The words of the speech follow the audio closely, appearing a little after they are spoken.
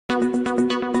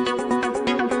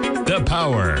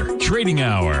Power Trading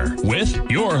Hour with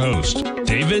your host,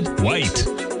 David White.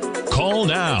 Call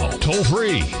now, toll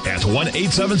free at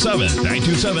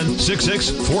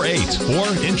 1-877-927-6648 or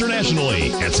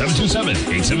internationally at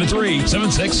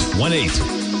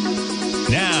 727-873-7618.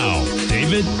 Now,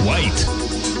 David White.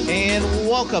 And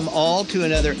welcome all to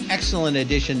another excellent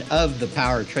edition of the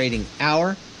Power Trading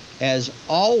Hour. As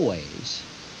always,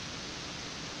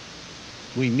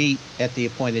 we meet at the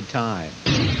appointed time.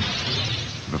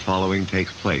 The following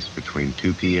takes place between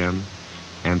 2 p.m.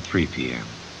 and 3 p.m.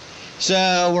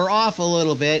 So we're off a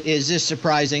little bit. Is this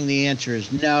surprising? The answer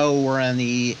is no. We're on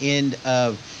the end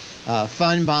of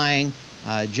fund buying.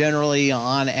 Generally,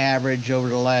 on average, over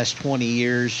the last 20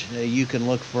 years, you can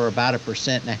look for about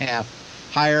 1.5%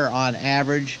 higher on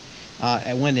average.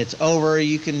 And when it's over,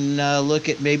 you can look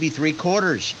at maybe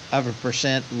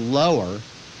 0.75% lower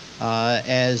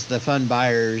as the fund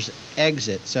buyers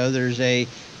exit. So there's a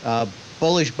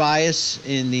bullish bias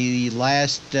in the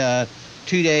last 2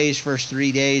 days, first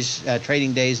 3 days,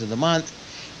 trading days of the month.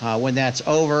 When that's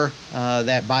over,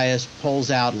 that bias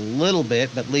pulls out a little bit,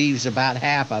 but leaves about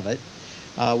half of it.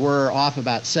 We're off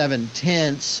about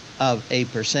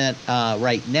 0.7%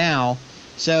 right now.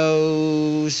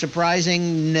 So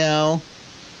surprising? No.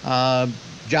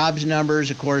 Jobs numbers,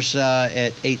 of course,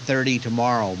 at 8:30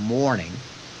 tomorrow morning.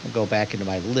 I'll go back into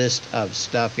my list of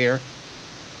stuff here.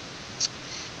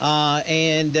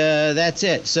 And that's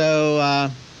it.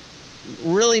 So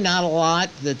really not a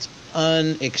lot that's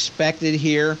unexpected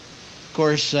here. Of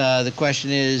course, the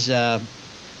question is,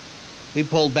 we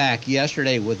pulled back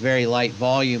yesterday with very light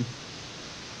volume.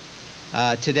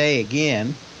 Today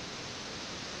again.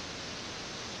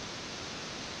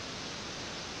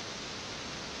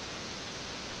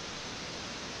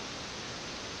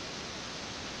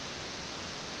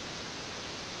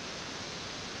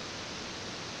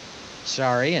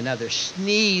 Sorry, another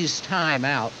sneeze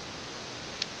timeout.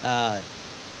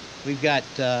 We've got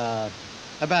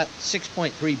about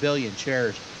 6.3 billion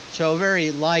shares. So a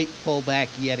very light pullback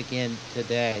yet again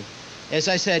today. As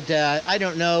I said, I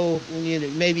don't know,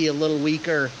 maybe a little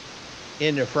weaker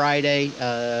into Friday.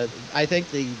 I think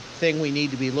the thing we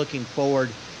need to be looking forward,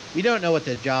 we don't know what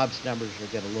the jobs numbers are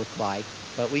going to look like,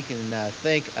 but we can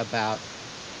think about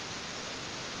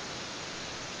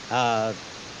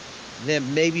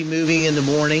them maybe moving in the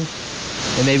morning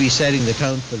and maybe setting the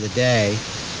tone for the day.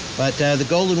 But the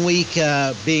Golden Week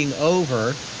being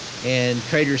over and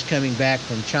traders coming back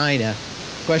from China,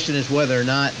 the question is whether or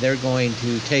not they're going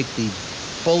to take the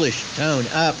bullish tone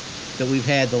up that we've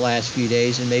had the last few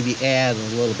days and maybe add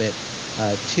a little bit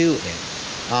to it.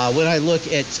 When I look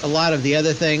at a lot of the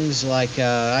other things, like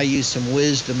I use some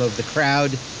wisdom of the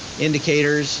crowd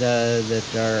indicators that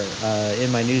are in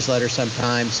my newsletter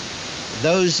sometimes,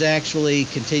 those actually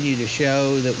continue to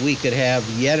show that we could have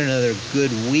yet another good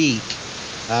week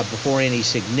before any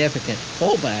significant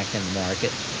pullback in the market.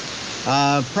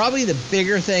 Probably the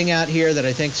bigger thing out here that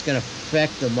I think is going to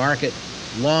affect the market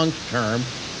long term,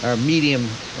 or medium,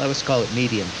 let's call it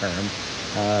medium term,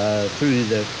 through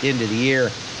the end of the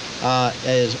year,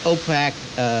 is OPEC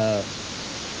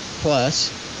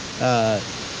plus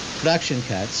production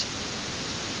cuts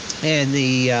and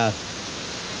the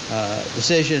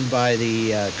decision by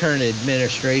the current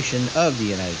administration of the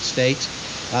United States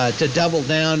to double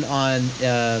down on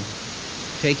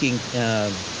taking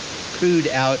crude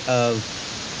out of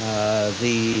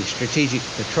the Strategic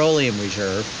Petroleum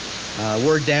Reserve.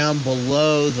 We're down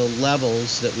below the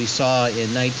levels that we saw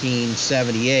in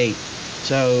 1978.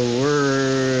 So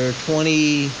we're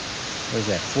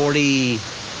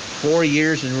 44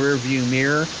 years in rearview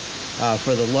mirror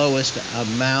for the lowest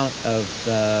amount of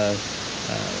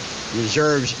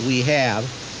reserves we have.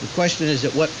 The question is,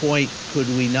 at what point could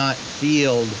we not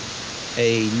field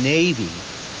a Navy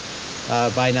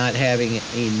by not having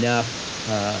enough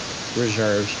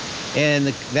reserves?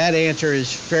 And that answer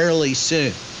is fairly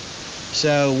soon.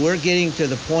 So we're getting to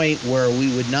the point where we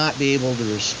would not be able to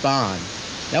respond.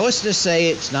 Now let's just say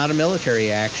it's not a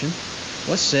military action.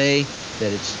 Let's say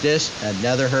that it's just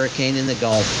another hurricane in the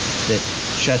Gulf that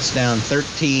shuts down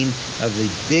 13 of the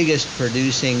biggest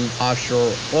producing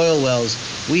offshore oil wells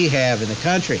we have in the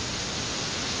country.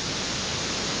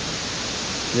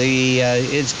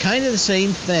 It's kind of the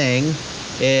same thing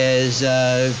as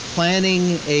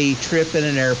planning a trip in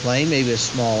an airplane, maybe a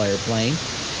small airplane.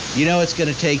 You know it's going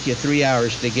to take you 3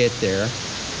 hours to get there,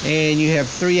 and you have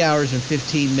 3 hours and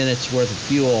 15 minutes worth of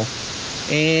fuel,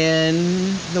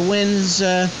 and the winds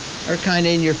are kind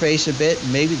of in your face a bit.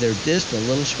 Maybe they're just a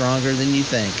little stronger than you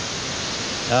think.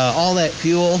 All that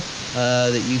fuel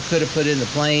that you could have put in the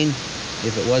plane,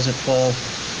 if it wasn't full,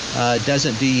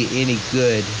 doesn't do you any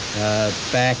good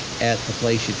back at the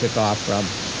place you took off from.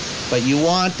 But you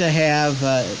want to have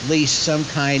at least some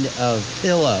kind of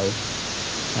pillow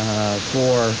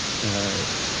for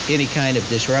any kind of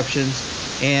disruptions.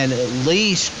 And at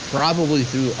least probably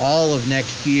through all of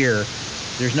next year,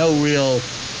 there's no real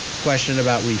question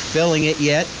about refilling it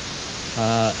yet.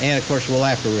 And of course, we'll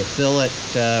have to refill it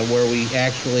where we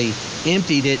actually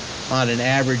emptied it on an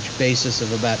average basis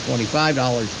of about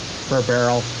 $25 per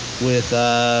barrel with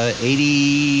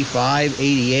 85,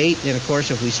 88. And of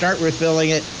course, if we start refilling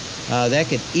it, that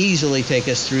could easily take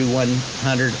us through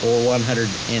 $100 or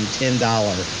 $110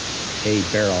 a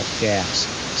barrel gas.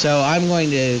 So I'm going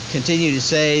to continue to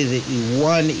say that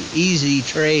one easy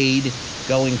trade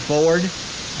going forward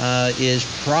is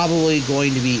probably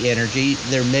going to be energy.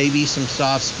 There may be some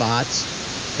soft spots,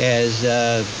 as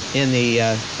in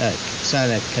the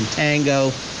kind of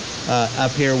contango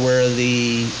up here, where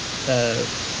the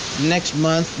next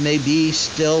month may be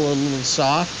still a little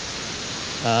soft.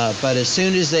 But as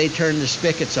soon as they turn the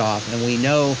spigots off, and we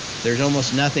know there's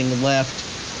almost nothing left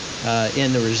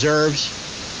in the reserves,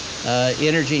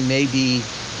 energy may be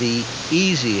the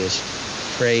easiest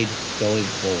trade going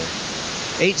forward.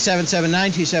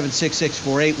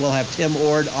 877-927-6648. We'll have Tim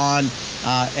Ord on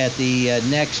at the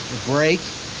next break.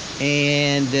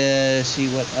 And see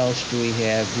what else do we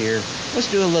have here. Let's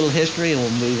do a little history and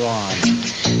we'll move on.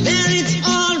 Then it's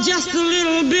all just a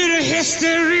little bit of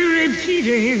history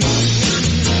repeating.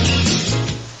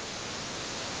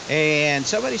 And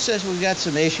somebody says we've got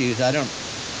some issues.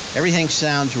 Everything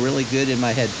sounds really good in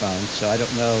my headphones, so I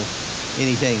don't know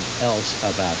anything else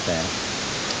about that.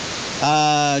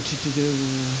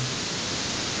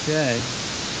 Okay.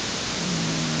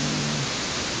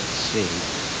 Let's see.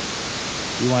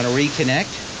 You want to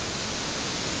reconnect?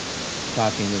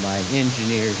 Talking to my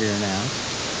engineer here now.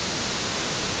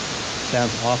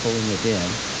 Sounds awful in the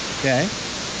dim. Okay.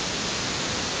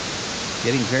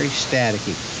 Getting very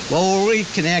staticky. Well, we'll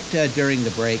reconnect during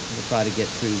the break. We'll try to get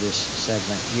through this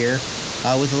segment here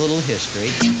with a little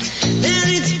history. Then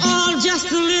it's all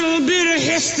just a little bit of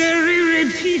history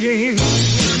repeating.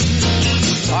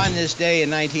 On this day in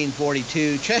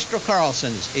 1942, Chester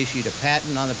Carlson issued a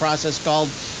patent on the process called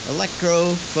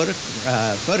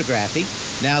electrophotography,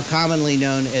 now commonly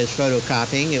known as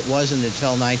photocopying. It wasn't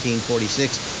until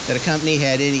 1946 that a company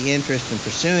had any interest in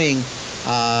pursuing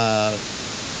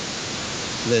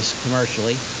this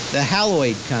commercially. The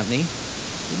Haloid Company,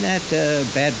 isn't that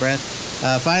bad breath,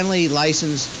 finally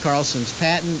licensed Carlson's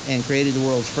patent and created the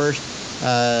world's first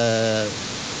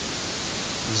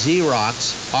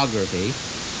Xeroxography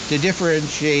to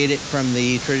differentiate it from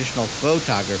the traditional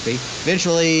photography.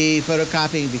 Eventually,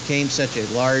 photocopying became such a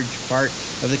large part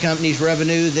of the company's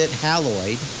revenue that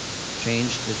Haloid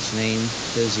changed its name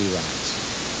to Xerox.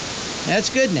 That's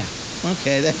good now.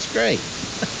 Okay, that's great.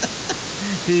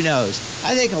 Who knows?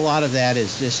 I think a lot of that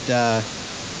is just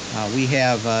we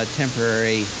have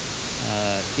temporary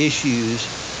issues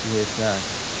with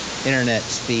internet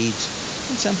speeds,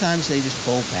 and sometimes they just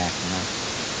pull back now.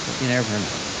 But you never know.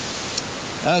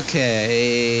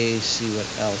 Okay, see what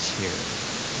else here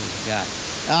we've got.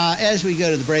 As we go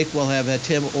to the break, we'll have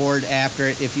Tim Ord after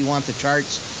it. If you want the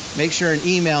charts, make sure and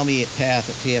email me at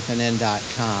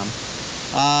path@tfnn.com.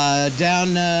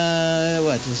 Down,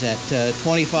 what is that,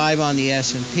 25 on the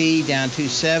S&P, down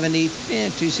 270,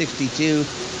 262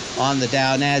 on the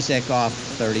Dow. NASDAQ off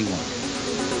 31.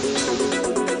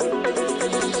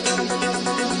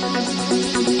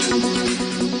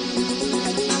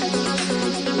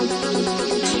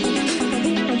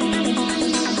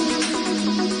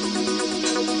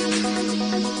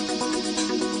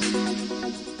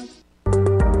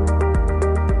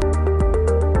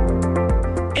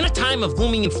 Of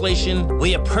booming inflation, where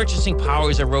your purchasing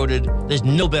power is eroded, there's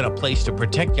no better place to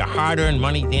protect your hard-earned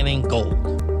money than in gold.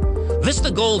 Vista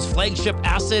Gold's flagship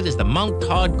asset is the Mount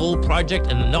Todd Gold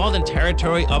Project in the Northern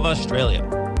Territory of Australia.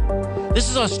 This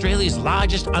is Australia's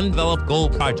largest undeveloped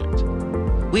gold project.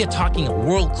 We are talking a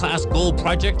world-class gold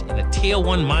project in a Tier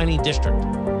 1 mining district.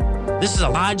 This is a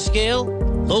large-scale,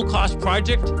 low-cost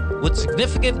project with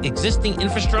significant existing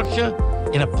infrastructure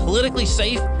in a politically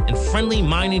safe and friendly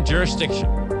mining jurisdiction.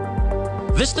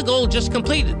 Vista Gold just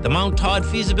completed the Mount Todd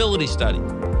feasibility study,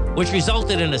 which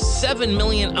resulted in a 7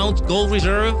 million ounce gold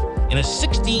reserve and a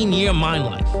 16-year mine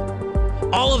life.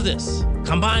 All of this,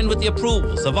 combined with the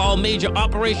approvals of all major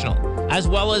operational as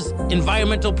well as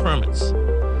environmental permits.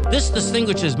 This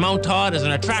distinguishes Mount Todd as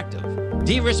an attractive,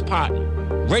 de-risk partner,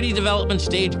 ready development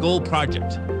stage gold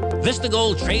project. Vista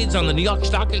Gold trades on the New York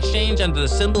Stock Exchange under the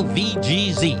symbol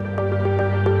VGZ.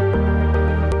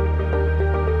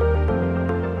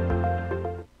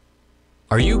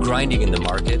 Are you grinding in the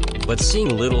market, but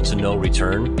seeing little to no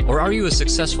return? Or are you a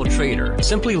successful trader,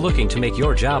 simply looking to make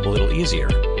your job a little easier?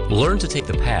 Learn to take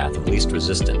the path of least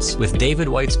resistance with David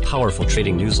White's powerful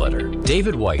trading newsletter.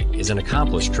 David White is an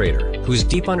accomplished trader whose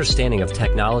deep understanding of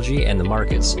technology and the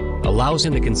markets allows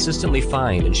him to consistently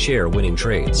find and share winning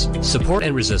trades. Support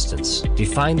and resistance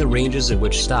define the ranges in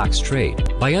which stocks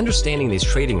trade. By understanding these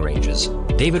trading ranges,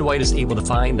 David White is able to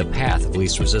find the path of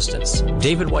least resistance.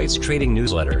 David White's trading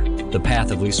newsletter, The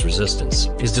Path of Least Resistance,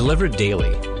 is delivered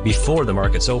daily before the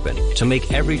markets open to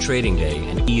make every trading day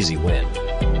an easy win.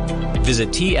 Visit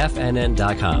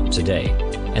TFNN.com today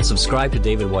and subscribe to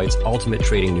David White's Ultimate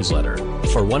Trading Newsletter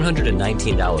for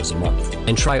 $119 a month.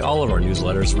 And try all of our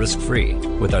newsletters risk-free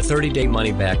with our 30-day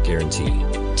money-back guarantee.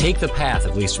 Take the path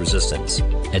of least resistance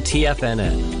at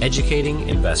TFNN, educating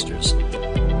investors.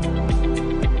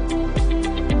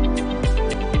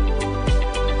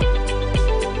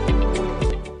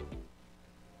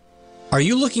 Are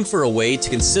you looking for a way to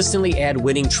consistently add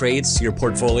winning trades to your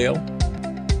portfolio?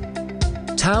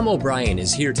 Tom O'Brien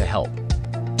is here to help.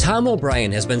 Tom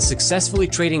O'Brien has been successfully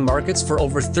trading markets for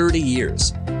over 30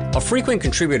 years. A frequent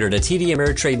contributor to TD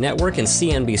Ameritrade Network and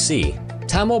CNBC,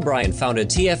 Tom O'Brien founded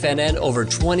TFNN over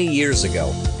 20 years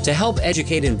ago to help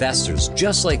educate investors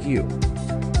just like you.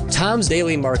 Tom's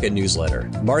daily market newsletter,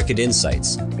 Market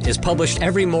Insights, is published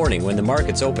every morning when the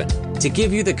markets open to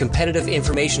give you the competitive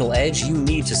informational edge you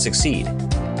need to succeed.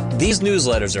 These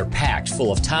newsletters are packed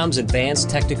full of Tom's advanced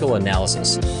technical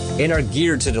analysis and are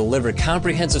geared to deliver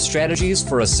comprehensive strategies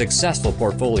for a successful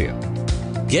portfolio.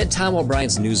 Get Tom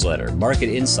O'Brien's newsletter, Market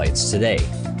Insights, today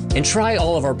and try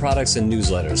all of our products and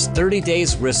newsletters 30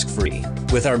 days risk-free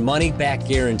with our money-back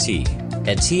guarantee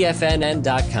at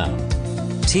TFNN.com.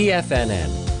 TFNN,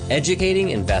 educating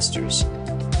investors.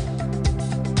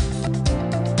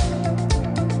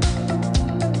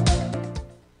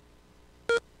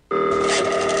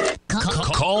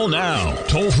 Call now,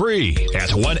 toll free at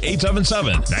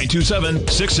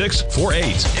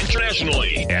 1-877-927-6648.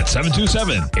 Internationally at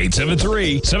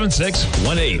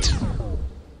 727-873-7618.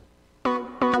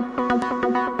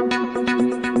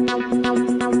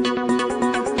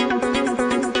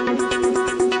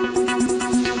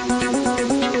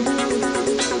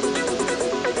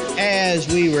 As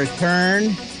we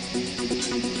return,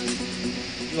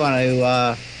 we want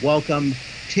to welcome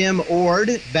Tim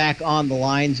Ord back on the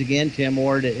lines again. Tim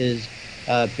Ord has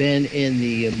been in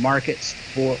the markets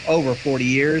for over 40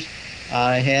 years.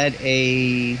 Had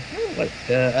a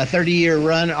 30-year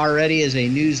run already as a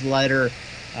newsletter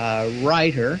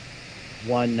writer.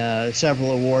 Won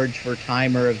several awards for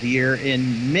Timer of the Year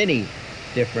in many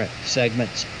different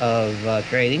segments of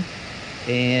trading.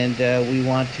 And we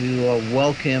want to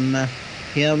welcome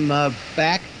him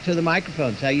back to the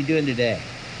microphones. How you doing today?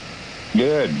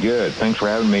 Good. Thanks for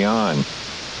having me on.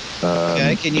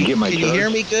 Okay. Can you hear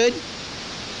me good?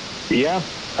 Yeah,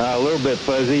 a little bit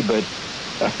fuzzy, but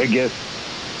I guess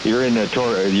you're in the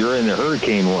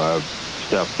hurricane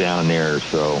stuff down there.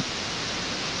 So,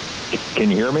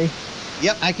 can you hear me?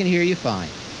 Yep, I can hear you fine.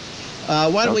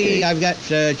 Why don't we? I've got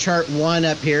chart 1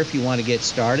 up here if you want to get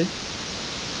started.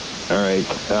 All right.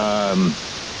 Well,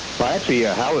 actually,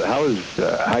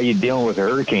 how you dealing with the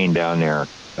hurricane down there?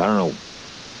 I don't know.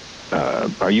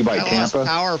 Are you by Tampa? I lost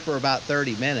power for about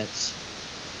 30 minutes.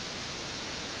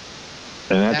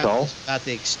 And that's all? Was about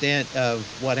the extent of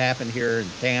what happened here in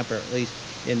Tampa, at least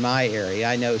in my area.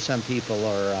 I know some people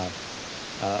were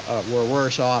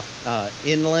worse off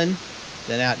inland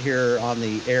than out here on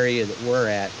the area that we're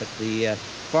at. But the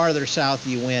farther south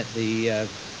you went, the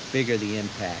bigger the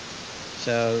impact.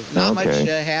 So not much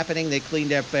happening. They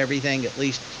cleaned up everything, at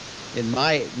least in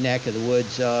my neck of the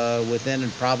woods,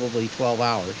 within probably 12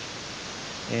 hours.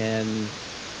 And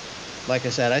like I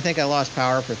said, I think I lost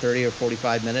power for 30 or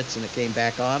 45 minutes, and it came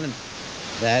back on, and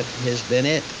that has been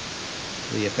it.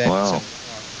 The effect so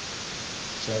far.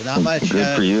 So not much.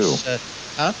 Good for you.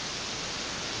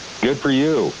 Good for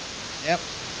you. Yep.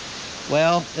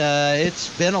 Well, it's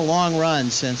been a long run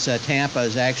since Tampa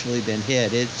has actually been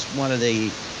hit. It's one of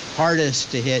the hardest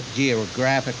to hit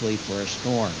geographically for a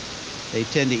storm. They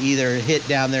tend to either hit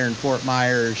down there in Fort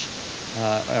Myers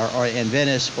or in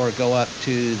Venice, or go up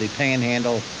to the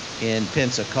Panhandle in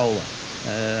Pensacola.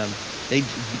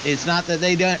 It's not that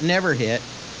they never hit.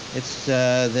 It's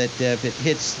that if it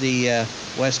hits the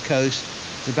West Coast,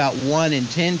 it's about 1 in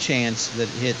 10 chance that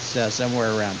it hits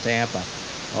somewhere around Tampa.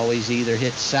 Always either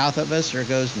hits south of us or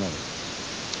goes north.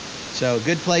 So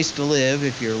good place to live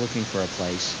if you're looking for a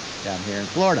place down here in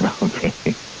Florida. Okay.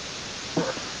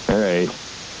 All right.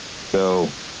 So,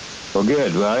 well,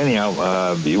 good. Well, anyhow,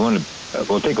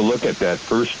 we'll take a look at that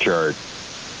first chart.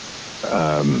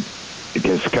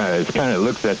 it kind of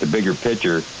looks at the bigger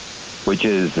picture, which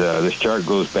is this chart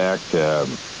goes back to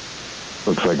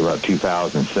looks like about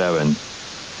 2007,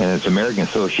 and it's American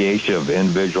Association of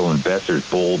Individual Investors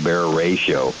Bull-Bear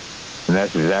Ratio, and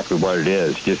that's exactly what it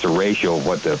is, just a ratio of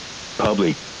what the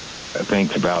public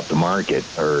thinks about the market.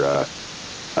 Or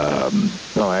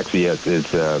no, actually,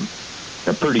 it's a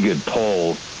pretty good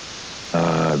poll,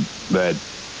 but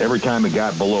every time it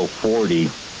got below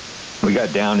 40, we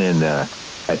got down in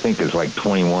I think it's like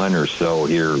 21 or so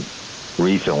here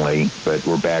recently, but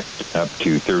we're back up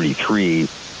to 33,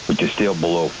 which is still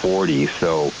below 40.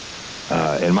 So,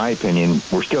 in my opinion,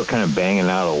 we're still kind of banging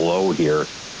out a low here,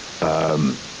 but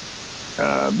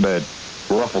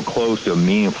we're awful close to a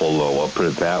meaningful low. I'll put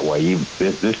it that way.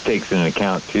 This takes into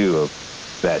account too of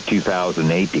that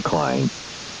 2008 decline,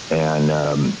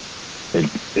 and it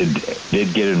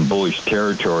did get in bullish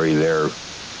territory there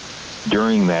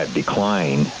during that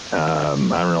decline. I don't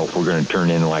know if we're going to turn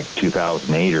in like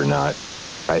 2008 or not.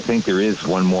 I think there is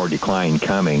one more decline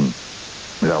coming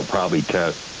that'll probably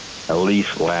test at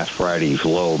least last Friday's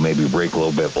low, maybe break a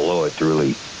little bit below it to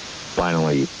really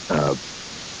finally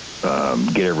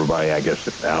get everybody, I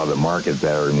guess, out of the market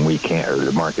that are in weekend, or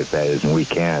the market that is in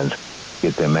weekends,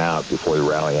 get them out before the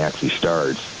rally actually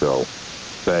starts. So,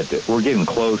 but we're getting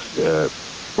close.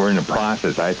 We're in the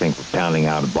process, I think, of pounding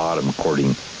out the bottom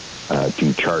according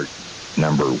to chart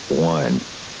number 1.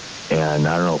 And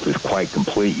I don't know if it's quite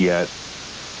complete yet,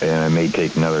 and it may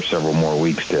take another several more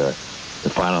weeks to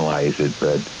finalize it.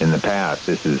 But in the past,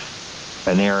 this is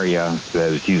an area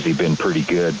that has usually been pretty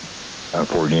good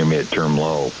for an intermediate term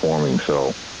low forming.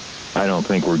 So I don't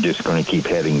think we're just going to keep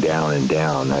heading down and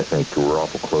down. I think we're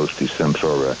awful close to some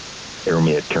sort of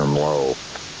intermediate term low.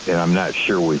 And I'm not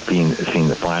sure we've seen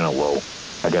the final low.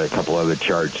 I got a couple other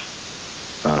charts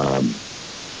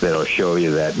that'll show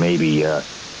you that maybe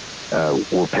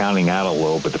we're pounding out a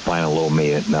low, but the final low may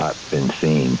have not been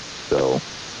seen. So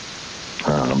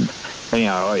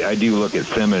anyhow, I do look at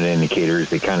sentiment indicators.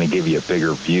 They kind of give you a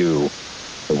bigger view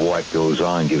of what goes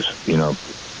on, gives,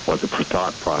 what the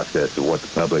thought process of what the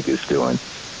public is doing.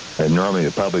 And normally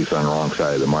the public's on the wrong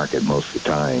side of the market most of the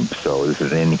time. So this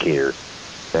is an indicator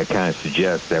that kind of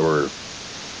suggests that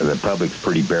the public's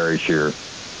pretty bearish here,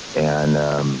 and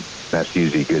that's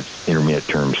usually a good intermediate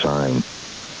term sign.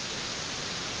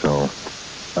 So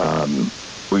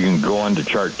we can go on to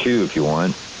chart 2 if you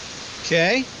want.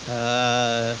 Okay.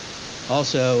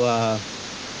 Also,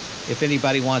 if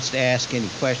anybody wants to ask any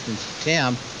questions to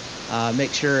Tim,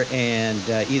 make sure and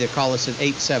either call us at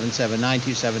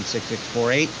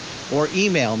 877-927-6648 or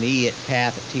email me at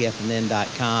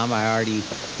path@tfnn.com. I already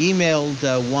emailed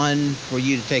one for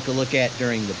you to take a look at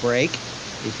during the break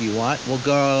if you want.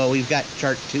 We've got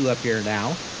chart 2 up here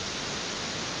now.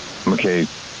 Okay.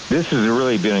 This has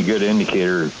really been a good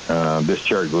indicator. This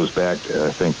chart goes back to,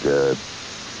 I think,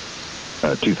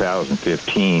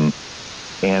 2015.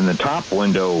 And the top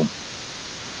window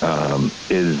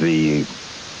is the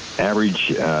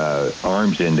average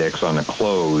arms index on the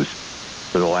close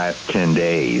for the last 10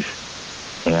 days.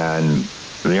 And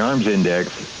the arms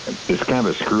index is kind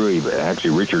of a screwy, but actually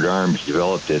Richard Arms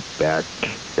developed it back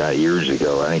years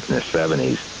ago, I think in the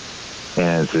 70s.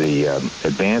 And it's the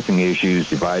advancing issues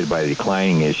divided by the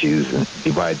declining issues, and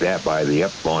divide that by the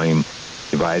up volume,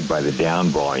 divided by the down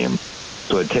volume.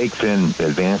 So it takes in the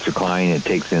advanced decline, it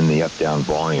takes in the up-down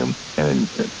volume, and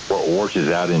it washes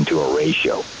out into a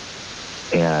ratio.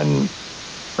 And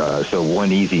so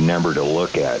one easy number to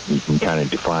look at, you can kind of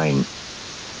define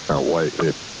what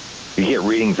if you get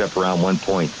readings up around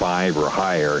 1.5 or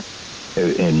higher.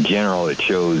 In general, it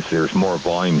shows there's more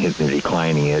volume hitting the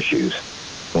declining issues.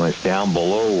 When it's down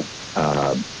below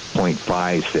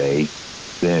 0.5, say,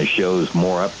 then it shows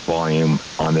more up volume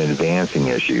on the advancing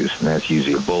issues, and that's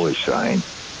usually a bullish sign.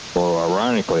 Well,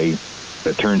 ironically,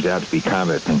 that turns out to be kind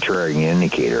of a contrarian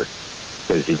indicator,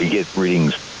 because if you get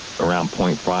readings around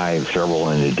 0.5 several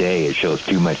in a day, it shows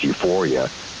too much euphoria,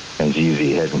 and it's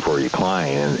usually heading for a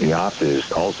decline. And the opposite is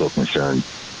also concerned,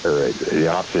 or the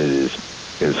opposite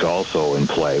is also in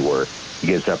play, where it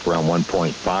gets up around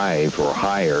 1.5 or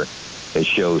higher, it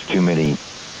shows too many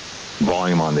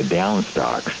volume on the down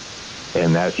stocks,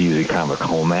 and that's usually kind of a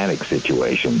climatic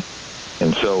situation.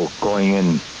 And so going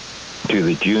in to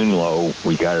the June low,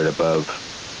 we got it above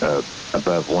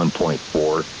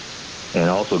 1.4, and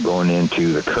also going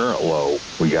into the current low,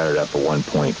 we got it up at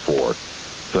 1.4.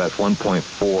 So that's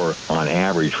 1.4 on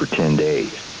average for 10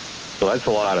 days. So that's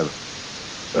a lot of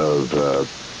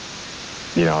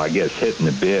I guess hitting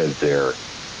the bid there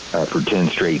for 10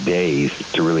 straight days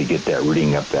to really get that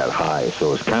reading up that high.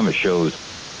 So it kind of shows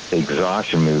the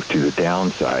exhaustion move to the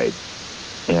downside.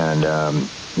 And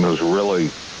those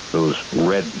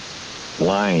red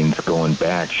lines going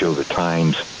back show the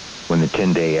times when the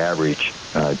 10-day average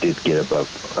did get above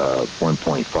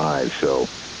 1.5. So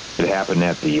it happened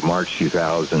at the March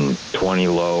 2020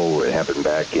 low. It happened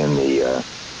back in the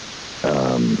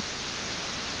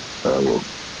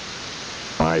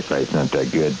my eyesight's not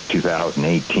that good.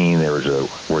 2018, there was a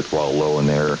worthwhile low in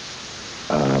there.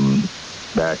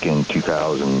 Back in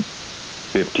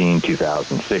 2015,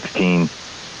 2016,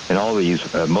 and all these,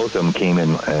 most of them came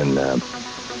in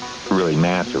really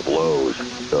massive lows.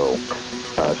 So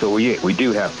we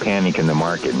do have panic in the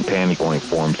market, and panic only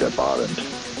forms at bottoms.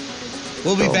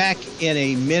 We'll be back in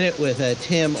a minute with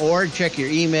Tim Ord. Check your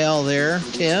email there,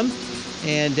 Tim.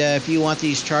 And if you want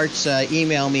these charts,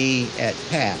 email me at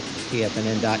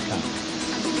pat@tfnn.com.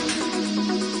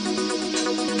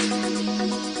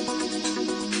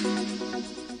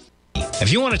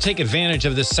 If you want to take advantage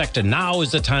of this sector, now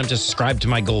is the time to subscribe to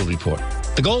my Gold Report.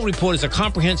 The Gold Report is a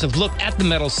comprehensive look at the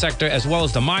metal sector as well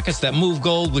as the markets that move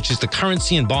gold, which is the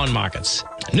currency and bond markets.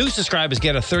 New subscribers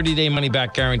get a 30-day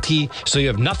money-back guarantee, so you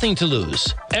have nothing to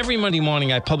lose. Every Monday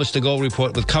morning, I publish the Gold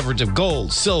Report with coverage of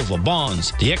gold, silver,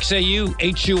 bonds, the XAU,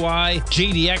 HUI,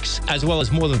 GDX, as well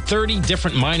as more than 30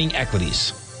 different mining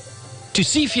equities. To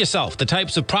see for yourself the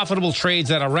types of profitable trades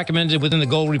that are recommended within the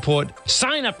Gold Report,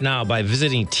 sign up now by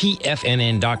visiting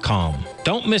TFNN.com.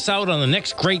 Don't miss out on the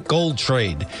next great gold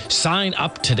trade. Sign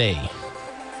up today.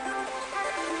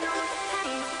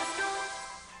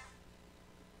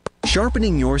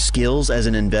 Sharpening your skills as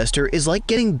an investor is like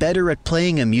getting better at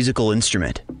playing a musical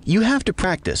instrument. You have to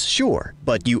practice, sure,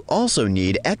 but you also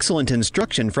need excellent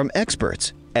instruction from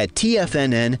experts. At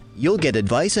TFNN, you'll get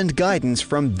advice and guidance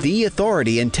from the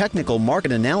authority in technical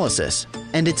market analysis.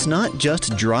 And it's not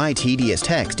just dry, tedious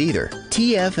text either.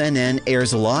 TFNN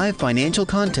airs live financial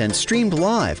content streamed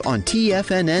live on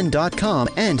TFNN.com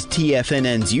and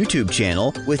TFNN's YouTube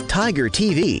channel with Tiger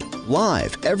TV,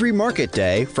 live every market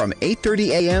day from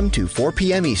 8:30 a.m. to 4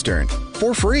 p.m. Eastern,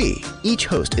 for free. Each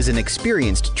host is an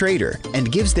experienced trader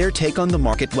and gives their take on the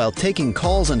market while taking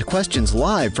calls and questions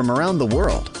live from around the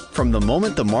world. From the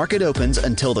moment the market opens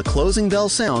until the closing bell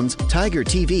sounds, Tiger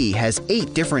TV has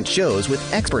 8 different shows with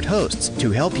expert hosts to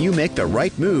help you make the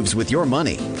right moves with your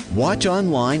money. Watch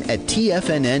online at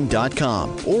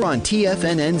TFNN.com or on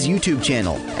TFNN's YouTube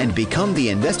channel and become the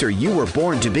investor you were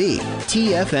born to be.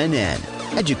 TFNN,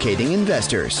 educating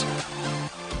investors.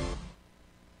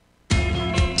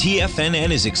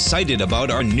 TFNN is excited about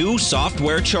our new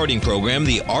software charting program,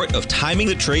 The Art of Timing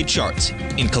the Trade Charts.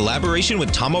 In collaboration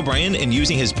with Tom O'Brien and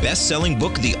using his best-selling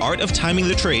book, The Art of Timing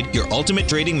the Trade, Your Ultimate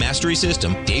Trading Mastery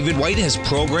System, David White has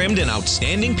programmed an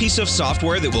outstanding piece of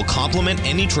software that will complement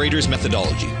any trader's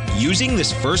methodology. Using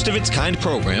this first-of-its-kind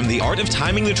program, The Art of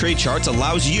Timing the Trade Charts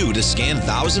allows you to scan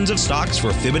thousands of stocks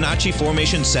for Fibonacci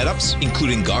formation setups,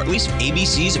 including Gartley's,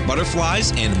 ABC's,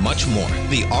 butterflies, and much more.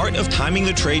 The Art of Timing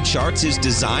the Trade Charts is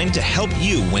designed to help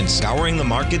you when scouring the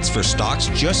markets for stocks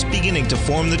just beginning to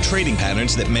form the trading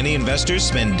patterns that many investors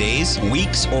spend days,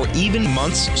 weeks, or even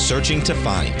months searching to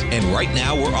find. And right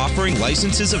now, we're offering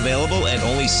licenses available at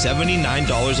only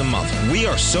 $79 a month. We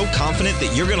are so confident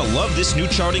that you're going to love this new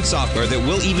charting software that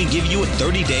will even give you a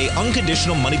 30-day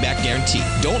unconditional money-back guarantee.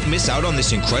 Don't miss out on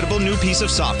this incredible new piece of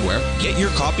software. Get your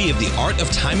copy of The Art of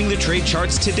Timing the Trade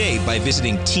Charts today by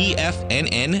visiting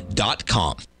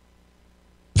TFNN.com.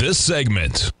 This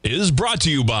segment is brought to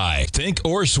you by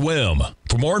Thinkorswim.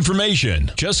 For more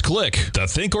information, just click the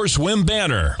Thinkorswim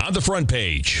banner on the front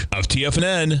page of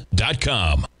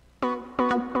TFNN.com.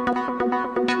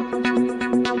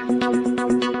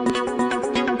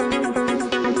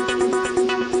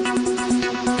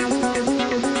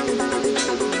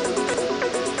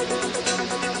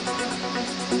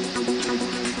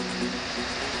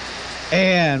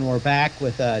 And we're back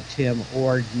with Tim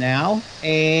Ord now,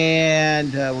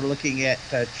 and we're looking at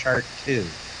chart 2.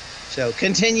 So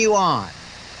continue on.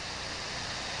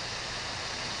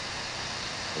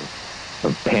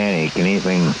 Panic,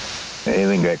 anything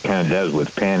that kind of does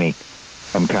with panic,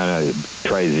 I'm kind of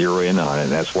try to zero in on it.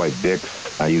 That's why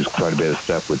VIX, I use quite a bit of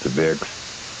stuff with the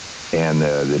VIX and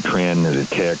the trend and the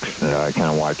ticks. I kind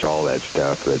of watch all that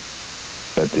stuff.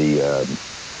 But the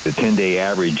 10-day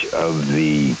average of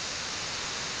the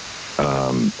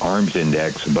ARMS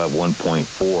index above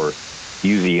 1.4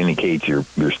 usually indicates you're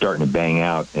starting to bang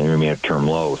out and you're going to be at a term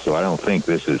low. So I don't think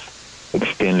this is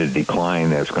extended decline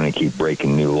that's going to keep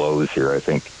breaking new lows here. I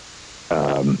think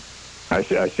I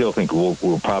still think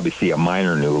we'll probably see a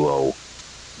minor new low,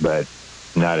 but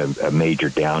not a major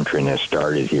downtrend that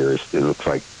started here. It looks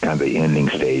like kind of the ending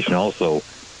stage. And also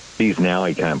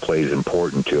seasonality kind of plays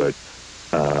important to it.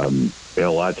 A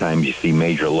lot of times you see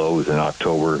major lows in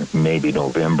October, maybe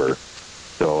November.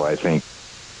 So I think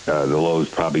the low is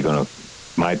probably going to,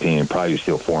 in my opinion, probably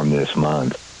still form this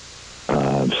month.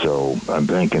 So I'm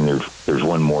thinking there's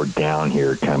one more down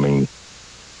here coming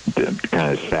to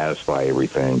kind of satisfy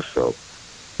everything. So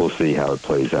we'll see how it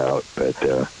plays out. But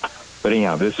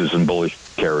anyhow, this is in bullish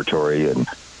territory, and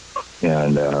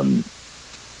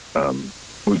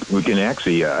we can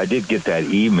actually. I did get that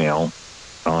email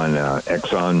on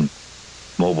Exxon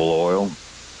Mobil Oil.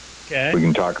 Okay. We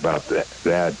can talk about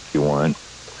that if you want.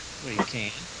 Well, you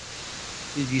can.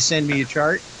 Did you send me a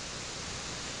chart?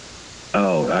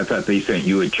 Oh, I thought they sent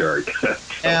you a chart.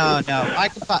 No. I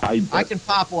can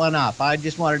pop one up. I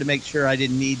just wanted to make sure I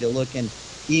didn't need to look in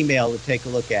email to take a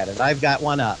look at it. I've got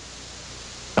one up.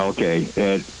 Okay.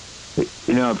 If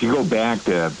you go back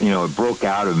to, it broke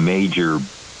out a major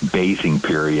basing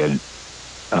period.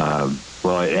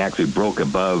 Well, it actually broke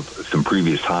above some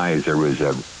previous highs. There was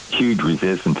a huge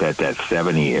resistance at that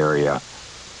 70 area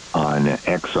on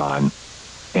Exxon.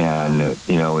 And,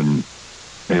 when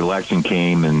the election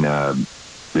came and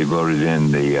they voted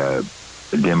in the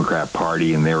Democrat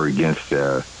Party, and they were against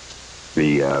the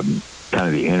kind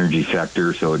of the energy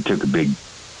sector. So it took a big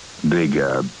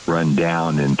run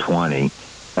down in 20.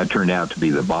 That turned out to be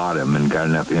the bottom and got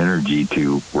enough energy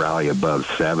to rally above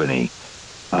 70.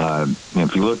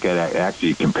 If you look at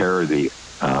actually compare the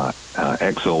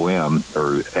XOM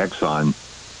or Exxon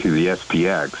to the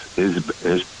SPX, it's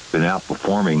been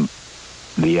outperforming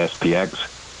the SPX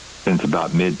since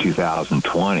about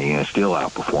mid-2020, and it's still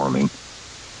outperforming.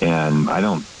 And I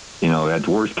don't, that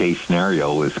worst case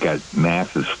scenario is got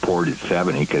massive support at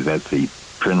 70, because that's the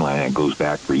trend line that goes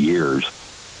back for years.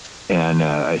 And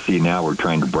I see now we're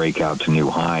trying to break out to new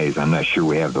highs. I'm not sure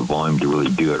we have the volume to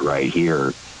really do it right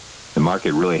here. The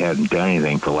market really hasn't done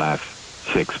anything for the last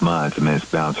 6 months. I mean, it's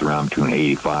bounced around between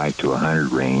 85 to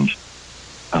 100 range.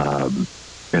 And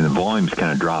the volume's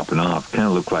kind of dropping off. Kind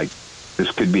of look like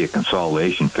this could be a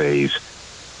consolidation phase,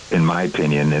 in my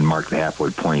opinion, and mark the halfway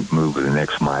point move with the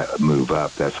next move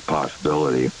up. That's a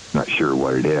possibility. Not sure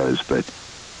what it is, but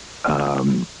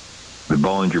the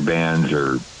Bollinger Bands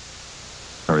or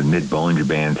the mid-Bollinger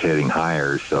Bands heading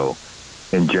higher. So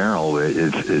in general,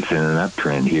 it's in an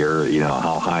uptrend here.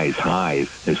 How high is high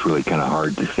is really kind of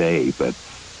hard to say, but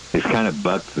it's kind of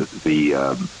bucked the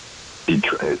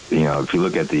if you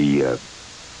look at the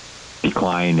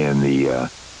decline in the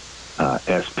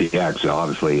SPX,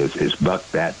 obviously it's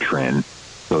bucked that trend.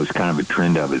 So it's kind of a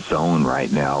trend of its own right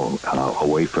now,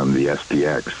 away from the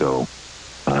SPX. So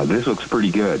this looks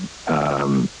pretty good.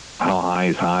 How high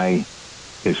is high?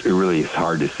 It really is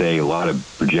hard to say. A lot of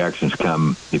projections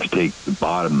come, if you take the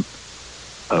bottom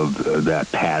of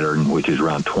that pattern, which is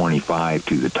around 25,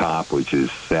 to the top, which is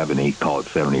 70, call it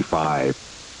 75.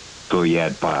 So you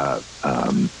add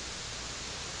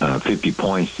 50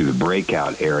 points to the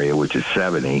breakout area, which is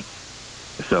 70.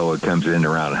 So it comes in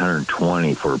around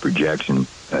 120 for a projection,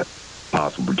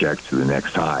 possible projection to the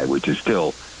next high, which is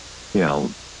still,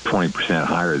 20%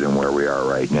 higher than where we are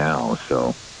right now. So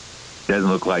it doesn't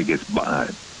look like it's,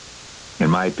 in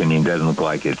my opinion, doesn't look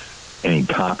like it's any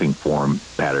topping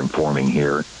pattern forming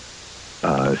here.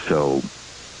 So,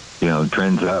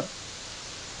 trends up.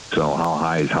 So how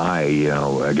high is high?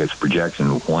 I guess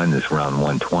projection one is around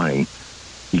 120.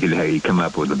 You could come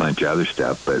up with a bunch of other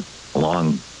stuff, but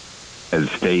along as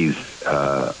it stays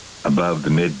above the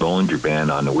mid-Bollinger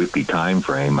Band on the weekly time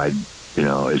frame,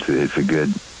 it's a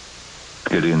good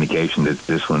indication that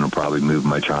this one will probably move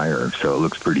much higher. So it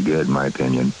looks pretty good, in my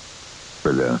opinion,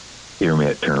 for the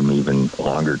intermediate term, even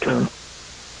longer term.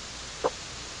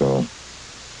 So,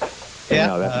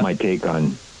 that's my take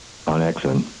on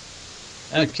Exxon.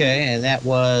 Okay, and that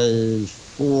was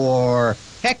for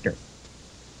Hector.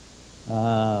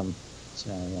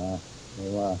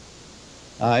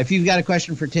 If you've got a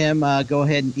question for Tim, go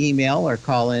ahead and email or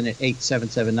call in at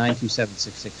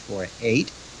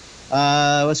 877-927-6648.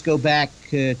 Let's go back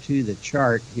to the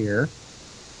chart here.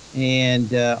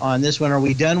 And on this one, are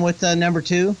we done with number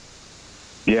 2?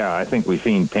 Yeah, I think we've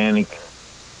seen panic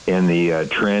in the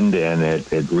trend, and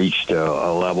it reached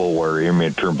a level where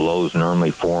intermediate term lows normally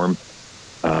form.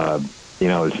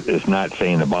 It's not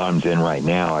saying the bottom's in right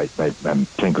now. I'm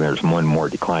thinking there's one more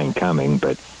decline coming,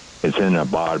 but it's in a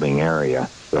bottoming area.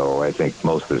 So I think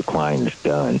most of the decline is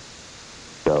done.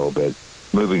 So, but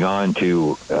moving on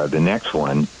to the next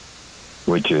one,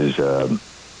 which is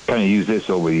kind of used this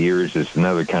over the years. It's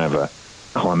another kind of a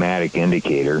climatic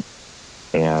indicator.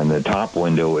 And the top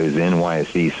window is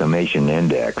NYSE Summation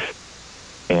Index.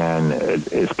 And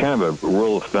it's kind of a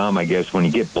rule of thumb, I guess, when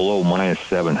you get below minus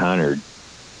 700,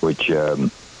 which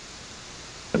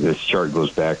this chart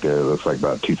goes back to, it looks like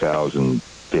about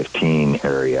 2015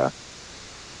 area.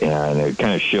 And it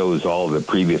kind of shows all the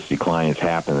previous declines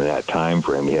happened in that time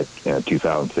frame. You had a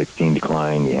 2016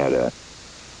 decline, you had a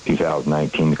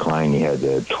 2019 decline, you had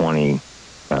the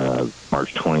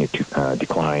March 20th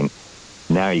decline.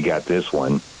 Now you got this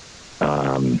one.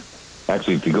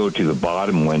 Actually, if you go to the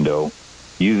bottom window,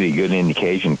 usually a good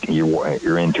indication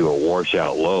you're into a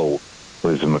washout low,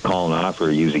 was the McCollum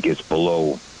oscillator usually gets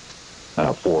below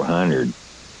 400.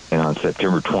 And on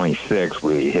September 26th,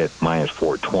 we hit minus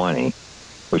 420,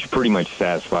 which pretty much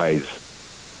satisfies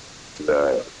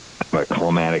the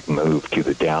climatic move to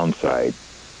the downside.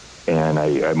 And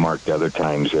I marked other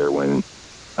times there when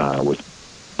with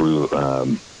blue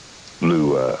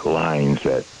lines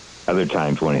that other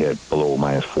times when it hit below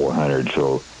minus 400.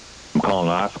 So McCollum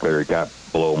oscillator got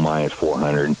below minus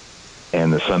 400.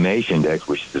 And the summation index,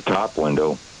 which is the top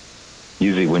window,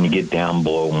 usually when you get down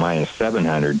below minus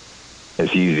 700,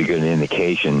 it's usually a good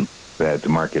indication that the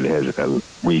market has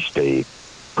reached a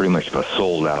pretty much of a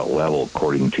sold-out level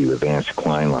according to the advanced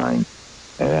decline line.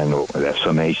 And that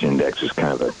summation index is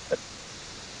kind of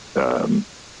a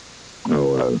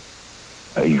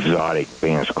exotic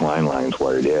advanced decline line is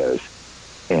what it is.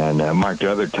 And marked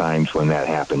other times when that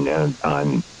happened in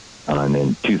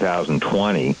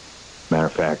 2020, matter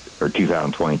of fact, or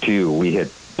 2022, we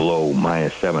hit below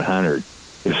minus 700.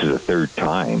 This is the third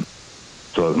time.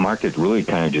 So the market really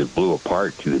kind of just blew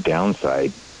apart to the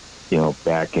downside,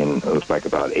 back in, it was like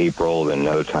about April, then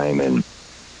another time in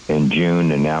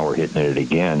June, and now we're hitting it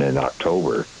again in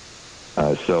October.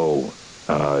 So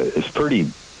it's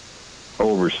pretty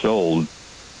oversold.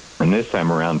 And this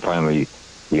time around, finally,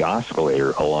 the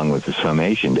oscillator, along with the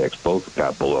summation index, both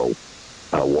got below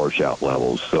washout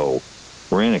levels. So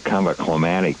we're in a kind of a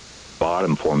climatic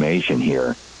bottom formation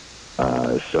here.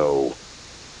 So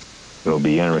it'll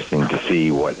be interesting to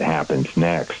see what happens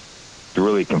next. To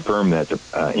really confirm that the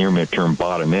intermediate-term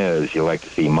bottom is, you like to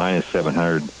see minus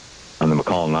 700 on the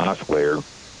McCollum oscillator,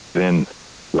 then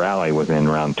rally within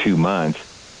around 2 months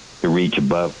to reach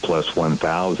above plus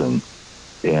 1,000.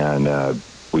 And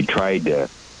we tried to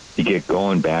get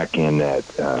going back in that,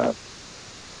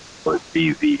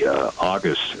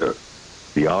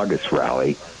 the August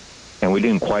rally, and we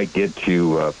didn't quite get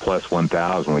to plus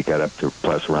 1,000. We got up to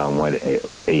plus around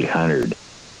 800.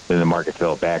 Then the market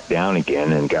fell back down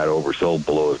again and got oversold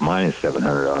below minus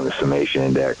 700 on the summation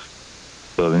index.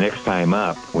 So the next time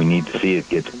up, we need to see it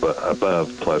get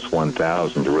above plus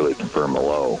 1,000 to really confirm a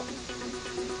low.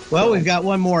 Well, we've got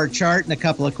one more chart and a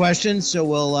couple of questions, so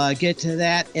we'll get to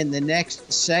that in the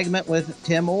next segment with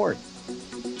Tim Ord.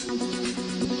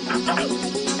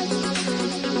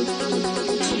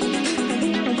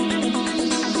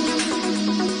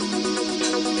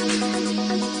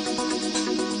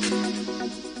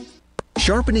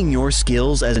 Sharpening your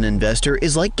skills as an investor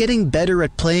is like getting better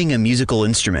at playing a musical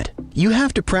instrument. You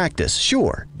have to practice,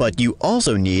 sure, but you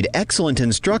also need excellent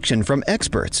instruction from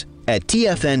experts. At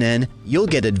TFNN, you'll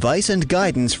get advice and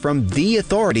guidance from the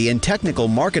authority in technical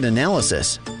market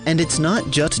analysis. And it's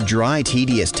not just dry,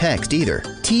 tedious text either.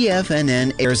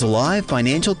 TFNN airs live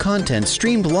financial content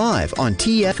streamed live on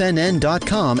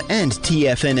TFNN.com and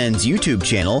TFNN's YouTube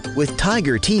channel with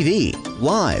Tiger TV,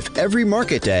 live every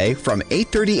market day from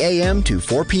 8:30 a.m. to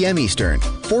 4 p.m. Eastern,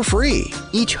 for free.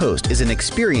 Each host is an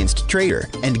experienced trader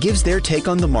and gives their take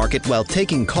on the market while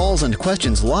taking calls and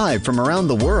questions live from around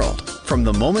the world. From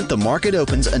the moment the market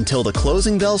opens until the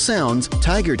closing bell sounds,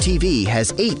 Tiger TV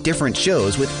has 8 different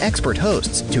shows with expert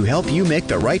hosts to help you make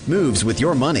the right moves with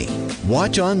your money.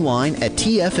 Watch online at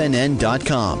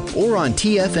TFNN.com or on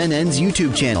TFNN's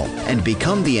YouTube channel and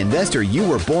become the investor you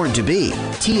were born to be.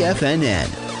 TFNN,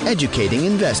 educating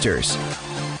investors.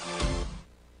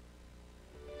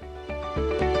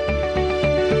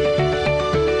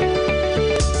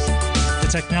 The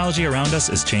technology around us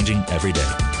is changing every day.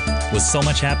 With so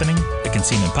much happening, it can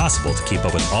seem impossible to keep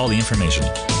up with all the information.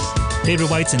 David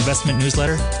White's investment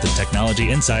newsletter, The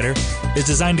Technology Insider, is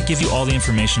designed to give you all the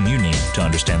information you need to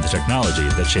understand the technology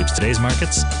that shapes today's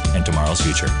markets and tomorrow's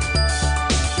future.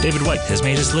 David White has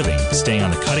made his living staying on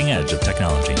the cutting edge of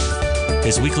technology.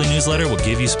 His weekly newsletter will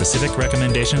give you specific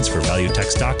recommendations for value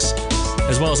tech stocks,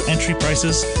 as well as entry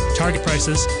prices, target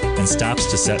prices, and stops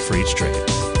to set for each trade.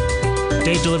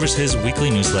 Dave delivers his weekly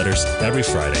newsletters every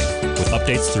Friday with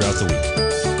updates throughout the week.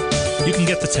 You can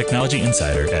get the Technology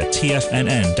Insider at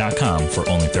TFNN.com for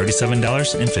only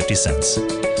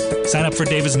 $37.50. Sign up for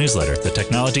David's newsletter, The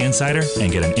Technology Insider,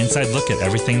 and get an inside look at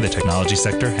everything the technology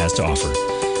sector has to offer.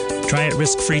 Try it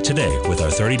risk-free today with our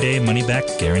 30-day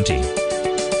money-back guarantee.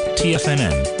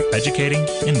 TFNN, educating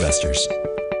investors.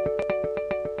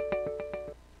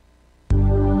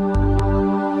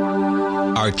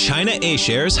 Are China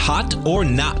A-shares hot or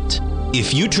not?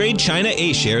 If you trade China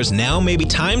A-shares, now may be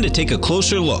time to take a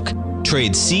closer look.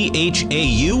 Trade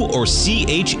CHAU or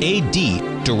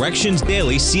CHAD, Directions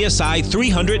Daily CSI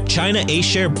 300 China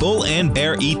A-share Bull and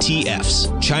Bear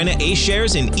ETFs. China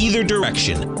A-shares in either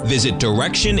direction. Visit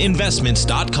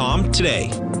directioninvestments.com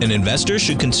today. An investor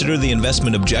should consider the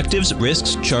investment objectives,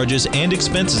 risks, charges, and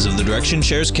expenses of the Direction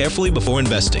shares carefully before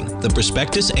investing. The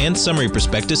prospectus and summary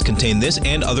prospectus contain this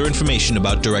and other information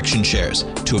about Direction shares.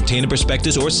 To obtain a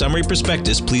prospectus or summary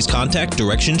prospectus, please contact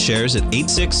Direction shares at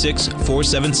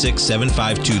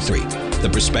 866-476-7523. The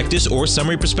prospectus or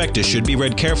summary prospectus should be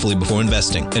read carefully before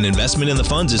investing. An investment in the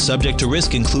funds is subject to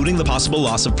risk, including the possible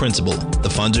loss of principal. The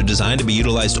funds are designed to be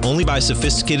utilized only by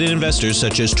sophisticated investors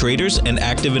such as traders and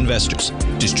active investors.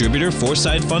 Distributor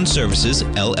Foreside Fund Services,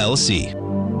 LLC.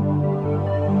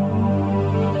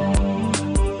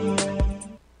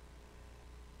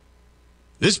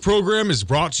 This program is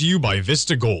brought to you by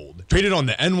Vista Gold, traded on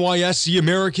the NYSE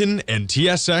American and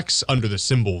TSX under the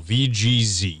symbol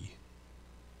VGZ.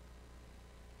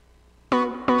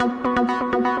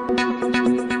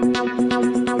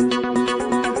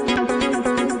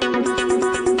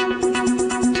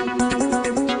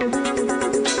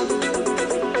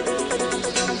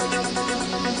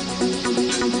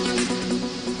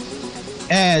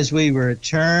 As we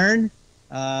return,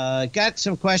 got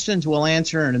some questions we'll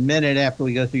answer in a minute after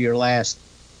we go through your last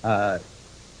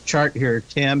chart here,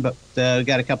 Tim, but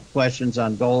got a couple questions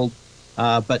on gold,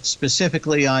 but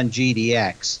specifically on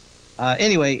GDX.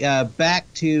 Anyway,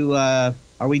 back to, are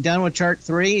we done with chart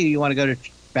 3, or you want to go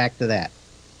back to that?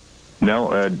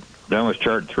 No, done with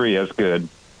chart 3. That's good.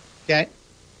 Okay.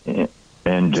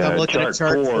 And so I'm looking at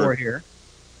chart 4 here.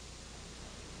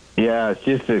 Yeah, it's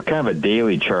just a kind of a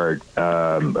daily chart.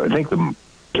 I think the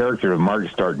character of the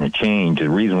market's starting to change. The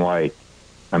reason why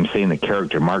I'm saying the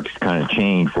character of the market's kind of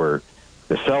changed, where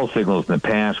the sell signals in the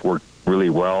past worked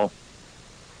really well,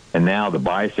 and now the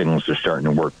buy signals are starting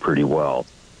to work pretty well.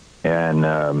 And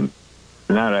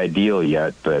not ideal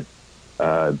yet, but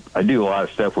I do a lot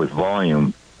of stuff with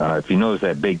volume. If you notice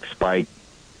that big spike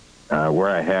where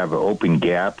I have an open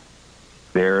gap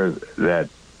there,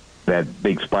 that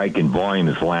big spike in volume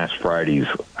is last Friday's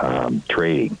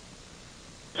trading.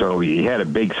 So you had a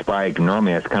big spike.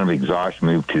 Normally that's kind of an exhaustion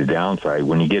move to the downside.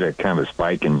 When you get a kind of a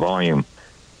spike in volume,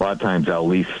 a lot of times I'll at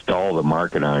least stall the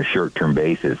market on a short-term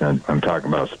basis. And I'm talking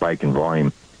about a spike in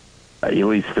volume, at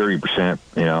least 30%.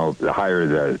 You know, the higher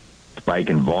the spike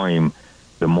in volume,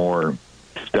 the more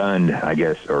stunned, I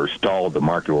guess, or stalled the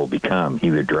market will become,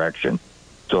 either direction.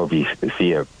 So if you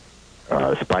see a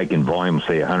spike in volume,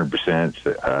 say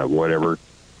 100%, whatever,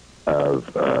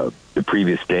 of the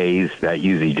previous days, that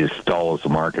usually just stalls the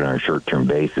market on a short-term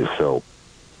basis. So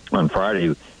on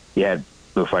Friday, you had,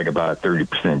 looks like about a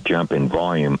 30% jump in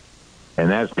volume, and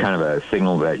that's kind of a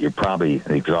signal that you're probably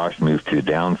an exhaustion move to the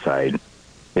downside.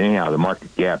 Anyhow, the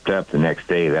market gapped up the next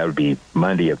day. That would be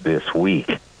Monday of this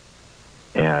week.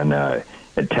 And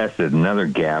it tested another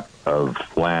gap of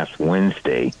last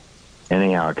Wednesday.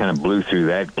 Anyhow, it kind of blew through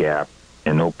that gap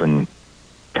and opened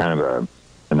kind of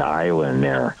an island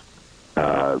there.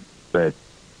 But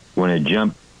when it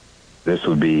jumped, this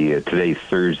would be, today's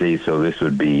Thursday, so this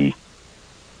would be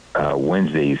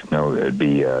it'd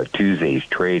be Tuesday's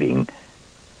trading.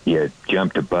 It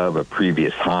jumped above a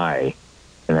previous high,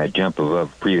 and that jump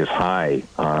above previous high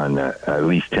on at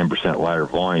least 10% lighter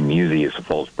volume usually is a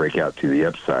false breakout to the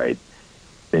upside.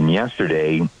 Then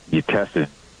yesterday, you tested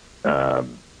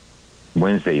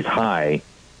Wednesday's high,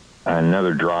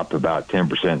 another drop about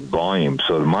 10% volume.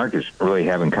 So the market's really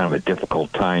having kind of a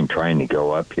difficult time trying to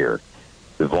go up here.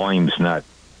 The volume's not,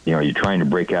 you're trying to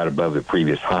break out above the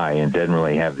previous high and doesn't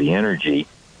really have the energy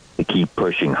to keep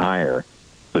pushing higher.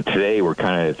 So today we're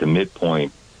kind of at the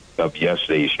midpoint of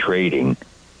yesterday's trading.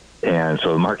 And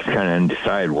so the market's kind of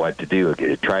undecided what to do.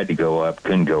 It tried to go up,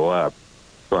 couldn't go up.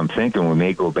 So I'm thinking we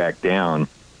may go back down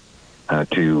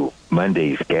to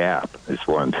Monday's gap is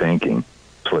what I'm thinking.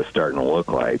 That's what it's starting to look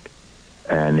like.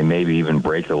 And they maybe even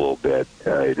break a little bit.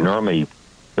 Normally,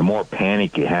 the more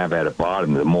panic you have at a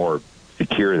bottom, the more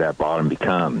secure that bottom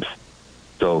becomes.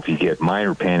 So if you get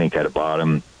minor panic at a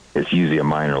bottom, it's usually a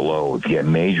minor low. If you get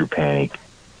major panic,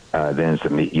 then it's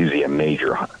usually a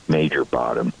major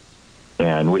bottom.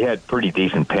 And we had pretty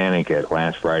decent panic at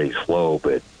last Friday's low,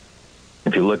 but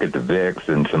if you look at the VIX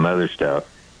and some other stuff,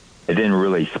 it didn't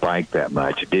really spike that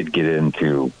much. It did get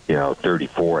into,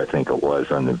 34, I think it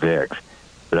was, on the VIX.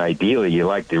 But ideally, you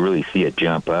like to really see it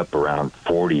jump up around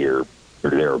 40 or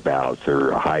thereabouts,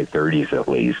 or high 30s at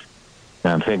least.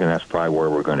 And I'm thinking that's probably where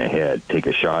we're going to head, take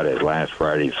a shot at last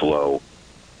Friday's low,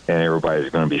 and everybody's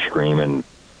going to be screaming,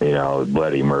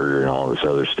 bloody murder and all this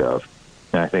other stuff.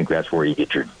 And I think that's where you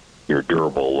get your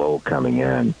durable low coming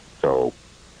in. So,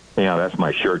 that's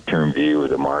my short-term view of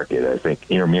the market. I think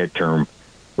intermediate term,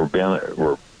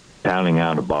 we're pounding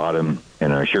out a bottom,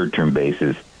 and on a short-term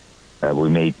basis, we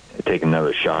may take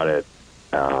another shot at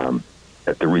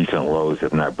the recent lows,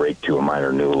 if not break to a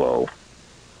minor new low.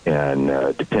 And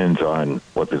depends on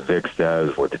what the VIX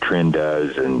does, what the trend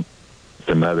does, and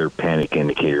some other panic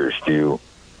indicators do.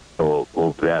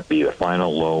 Will that be the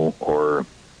final low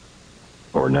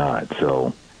or not?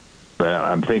 So, but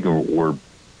I'm thinking we're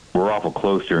awful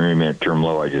close to an intermediate term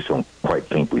low. I just don't quite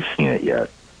think we've seen it yet.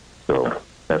 So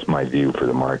that's my view for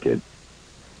the market.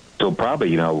 So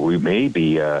probably, we may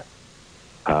be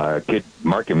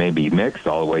market may be mixed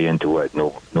all the way into what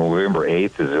November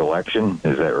 8th is the election.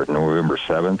 Is that or November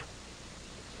 7th?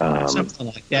 Something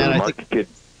like that. So I think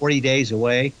 40 days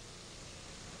away.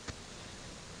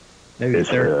 Maybe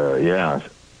 30. Yeah.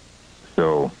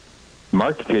 So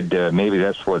market could maybe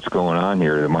that's what's going on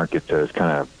here. The market is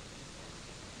kind of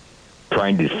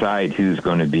trying to decide who's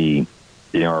going to be,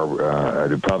 are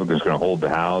the Republicans going to hold the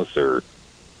House or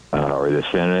the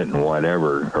Senate and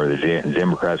whatever, or the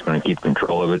Democrats going to keep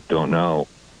control of it? Don't know.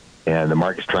 And the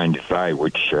market's trying to decide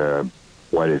what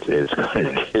it's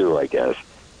going to do, I guess.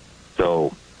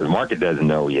 So the market doesn't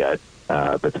know yet,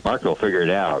 but the market will figure it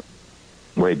out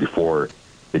way before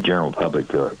the general public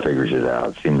figures it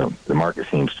out. The market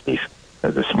seems to be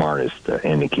the smartest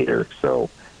indicator. So,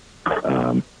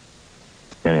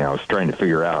 anyhow, I was trying to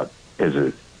figure out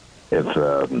if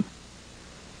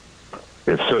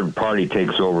certain party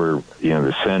takes over,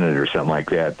 the Senate or something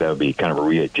like that, that'll be kind of a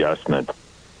readjustment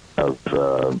of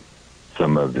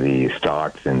some of the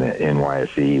stocks in the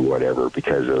NYSE, whatever,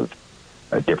 because of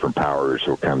different powers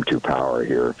will come to power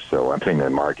here. So I'm thinking the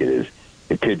market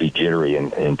it could be jittery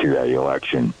into that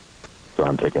election. So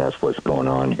I'm thinking that's what's going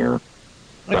on here.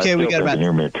 Okay, we got about the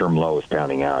intermediate term low is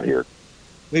pounding out here.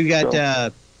 We've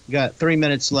got got 3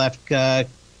 minutes left.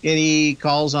 Any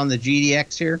calls on the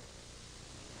GDX here?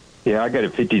 Yeah, I got a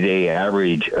 50-day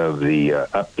average of the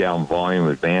up-down volume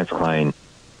advanced decline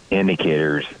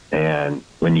indicators, and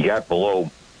when you got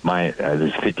below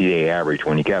this 50-day average,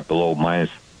 when you got below minus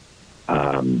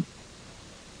 20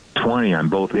 on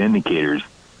both indicators,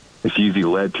 it's usually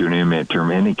led to an intermediate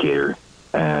term indicator.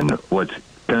 And what's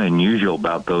kind of unusual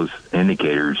about those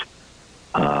indicators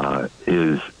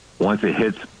is once it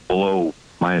hits below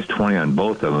minus 20 on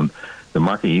both of them, the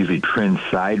market usually trends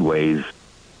sideways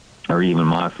or even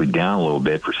modestly down a little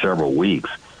bit for several weeks.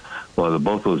 Well,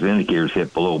 both those indicators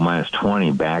hit below minus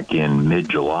 20 back in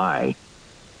mid-July,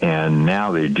 and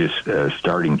now they're just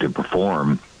starting to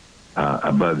perform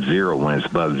above zero. When it's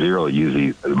above zero,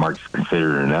 usually the market's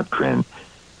considered an uptrend,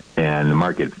 and the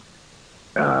market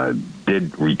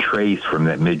did retrace from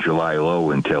that mid-July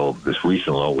low until this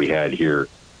recent low we had here,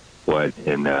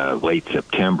 in late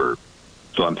September.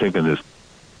 So I'm thinking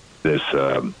this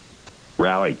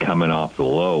rally coming off the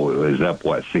low, it was up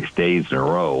 6 days in a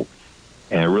row,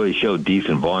 and it really showed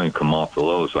decent volume come off the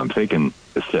low. So I'm thinking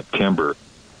the September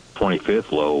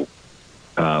 25th low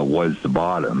was the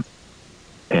bottom,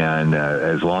 and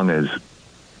as long as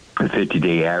the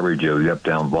 50-day average of the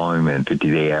up-down volume and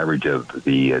 50-day average of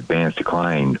the advanced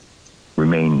decline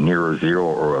remain near zero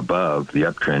or above, the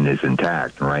uptrend is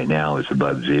intact. And right now it's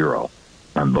above zero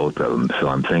on both of them. So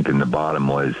I'm thinking the bottom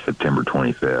was September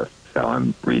 25th. That's how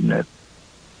I'm reading it.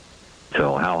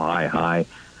 So how high?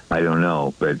 I don't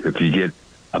know. But if you get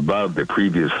above the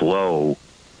previous low,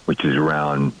 which is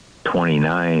around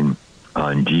 29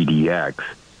 on GDX,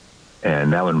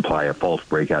 and that would imply a false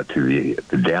breakout to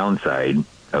the downside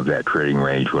of that trading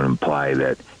range, would imply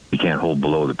that you can't hold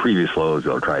below the previous lows.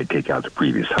 They'll try to take out the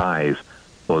previous highs.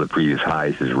 Well, the previous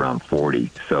highs is around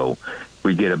 40. So if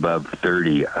we get above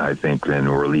 30, I think then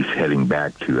we're at least heading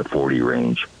back to the 40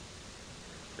 range.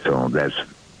 So that's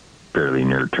fairly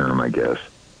near term, I guess.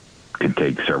 Could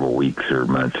take several weeks or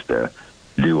months to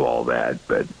do all that,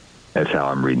 but that's how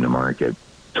I'm reading the market.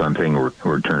 So I'm thinking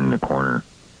we're turning the corner.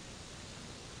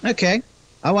 Okay.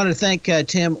 I want to thank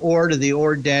Tim Ord of the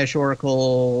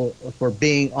Ord-Oracle for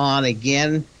being on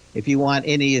again. If you want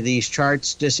any of these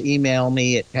charts, just email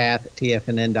me at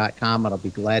path@tfnn.com, and I'll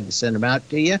be glad to send them out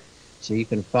to you so you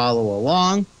can follow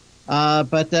along.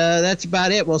 But that's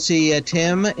about it. We'll see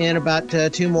Tim in about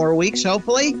 2 more weeks,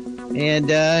 hopefully, and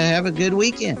have a good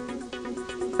weekend.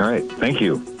 All right. Thank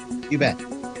you. You bet.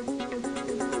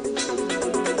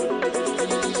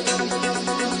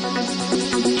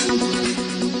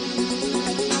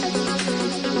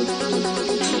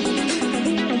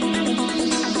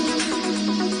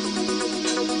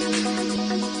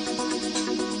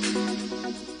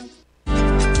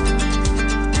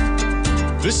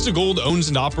 Vista Gold owns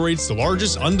and operates the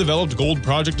largest undeveloped gold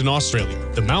project in Australia,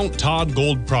 the Mount Todd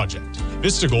Gold Project.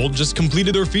 Vista Gold just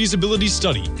completed their feasibility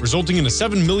study, resulting in a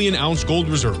 7 million ounce gold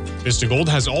reserve. Vista Gold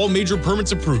has all major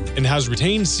permits approved and has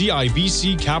retained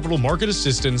CIBC capital market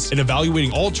assistance in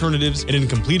evaluating alternatives and in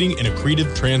completing an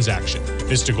accretive transaction.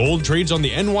 Vista Gold trades on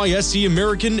the NYSE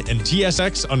American and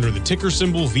TSX under the ticker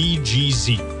symbol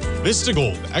VGZ. Vista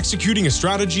Gold, executing a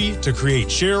strategy to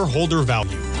create shareholder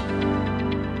value.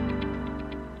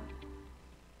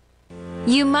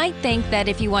 You might think that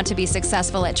if you want to be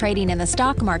successful at trading in the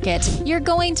stock market, you're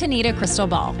going to need a crystal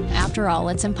ball. After all,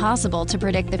 it's impossible to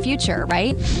predict the future,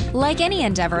 right? Like any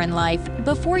endeavor in life,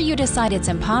 before you decide it's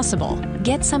impossible,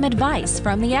 get some advice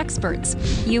from the experts.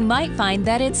 You might find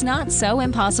that it's not so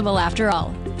impossible after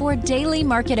all. For daily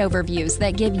market overviews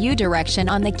that give you direction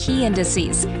on the key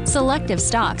indices, selective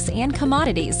stocks, and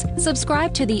commodities,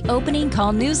 subscribe to the Opening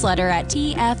Call newsletter at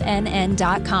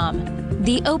TFNN.com.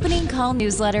 The Opening Call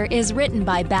newsletter is written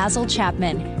by Basil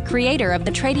Chapman, creator of the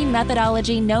trading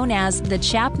methodology known as the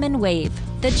Chapman Wave.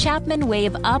 The Chapman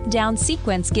Wave up-down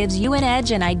sequence gives you an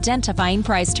edge in identifying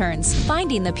price turns,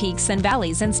 finding the peaks and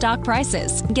valleys in stock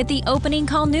prices. Get the Opening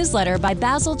Call newsletter by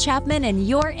Basil Chapman in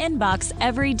your inbox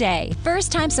every day.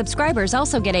 First-time subscribers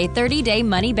also get a 30-day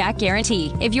money-back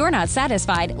guarantee. If you're not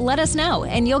satisfied, let us know,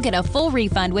 and you'll get a full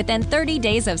refund within 30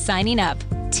 days of signing up.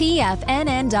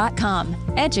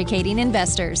 TFNN.com, educating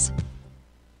investors.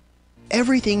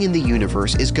 Everything in the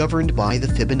universe is governed by the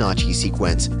Fibonacci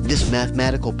sequence. This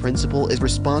mathematical principle is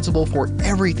responsible for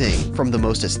everything from the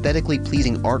most aesthetically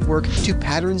pleasing artwork to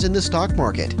patterns in the stock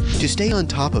market. To stay on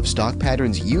top of stock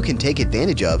patterns you can take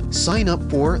advantage of, sign up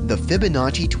for the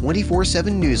Fibonacci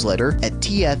 24/7 newsletter at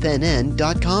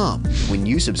TFNN.com. When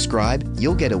you subscribe,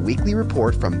 you'll get a weekly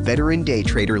report from veteran day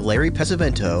trader Larry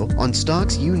Pesavento on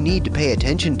stocks you need to pay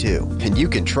attention to. And you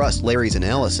can trust Larry's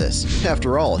analysis.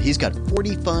 After all, he's got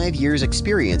 45 years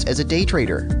experience as a day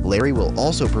trader. Larry will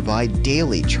also provide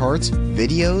daily charts,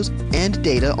 videos, and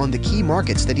data on the key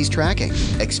markets that he's tracking.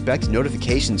 Expect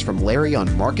notifications from Larry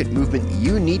on market movement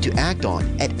you need to act on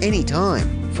at any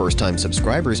time. First-time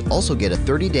subscribers also get a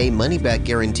 30-day money-back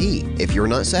guarantee. If you're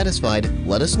not satisfied,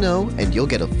 let us know and you'll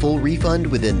get a full refund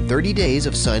within 30 days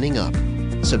of signing up.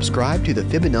 Subscribe to the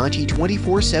Fibonacci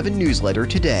 24/7 newsletter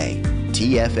today.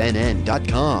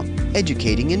 TFNN.com,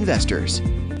 educating investors.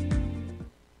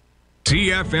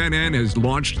 TFNN has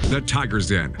launched the Tiger's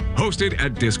Den. Hosted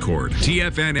at Discord,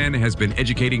 TFNN has been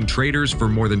educating traders for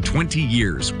more than 20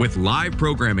 years with live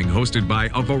programming hosted by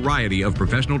a variety of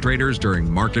professional traders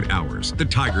during market hours. The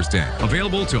Tiger's Den,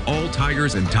 available to all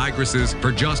tigers and tigresses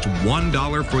for just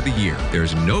 $1 for the year.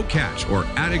 There's no catch or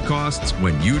added costs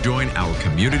when you join our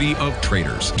community of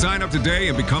traders. Sign up today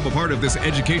and become a part of this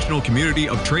educational community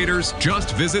of traders.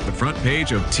 Just visit the front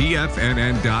page of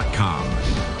TFNN.com.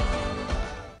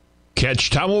 Catch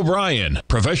Tom O'Brien,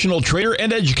 professional trader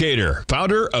and educator,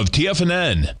 founder of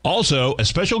TFNN. Also, a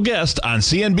special guest on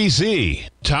CNBC.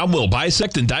 Tom will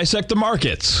bisect and dissect the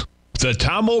markets. The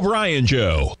Tom O'Brien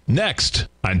Show, next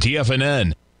on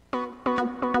TFNN.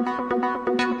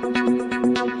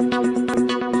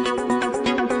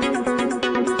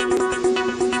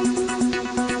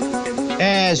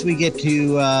 As we get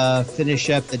to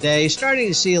finish up the day, starting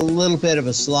to see a little bit of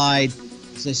a slide.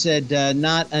 As I said,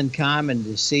 not uncommon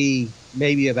to see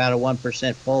maybe about a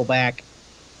 1% pullback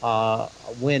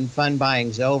when fund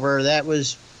buying's over.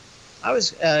 I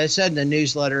said in the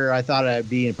newsletter, I thought I'd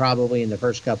be probably in the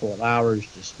first couple of hours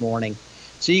this morning.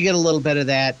 So you get a little bit of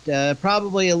that.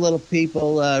 Probably a little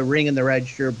people ringing the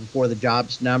register before the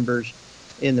jobs numbers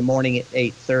in the morning at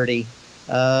 8:30.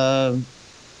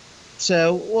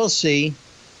 So we'll see.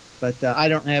 But I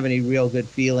don't have any real good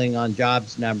feeling on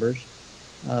jobs numbers.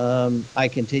 I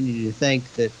continue to think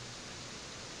that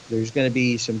there's going to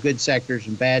be some good sectors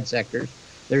and bad sectors.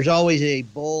 There's always a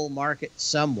bull market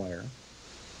somewhere.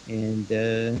 And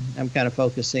I'm kind of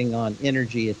focusing on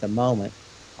energy at the moment,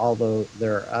 although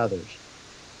there are others.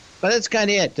 But that's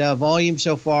kind of it. Volume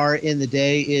so far in the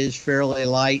day is fairly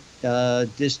light,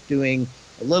 just doing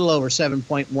a little over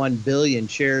 7.1 billion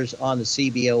shares on the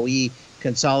CBOE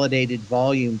consolidated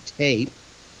volume tape.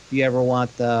 If you ever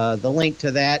want the link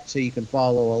to that so you can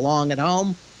follow along at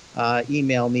home,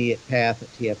 email me at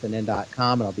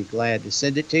path@tfnn.com and I'll be glad to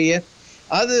send it to you.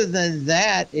 Other than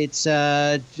that, it's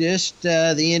just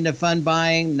the end of fund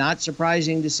buying. Not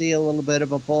surprising to see a little bit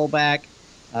of a pullback.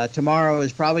 Tomorrow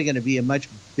is probably going to be a much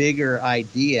bigger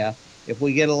idea. If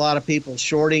we get a lot of people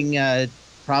shorting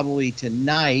probably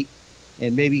tonight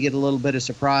and maybe get a little bit of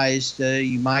surprise,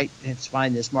 you might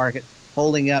find this market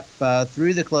holding up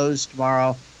through the close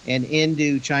tomorrow and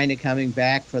into China coming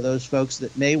back for those folks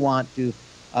that may want to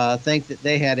think that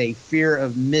they had a fear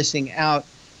of missing out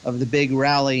of the big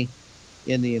rally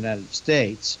in the United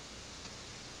States,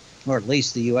 or at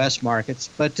least the U.S. markets,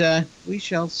 but we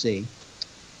shall see.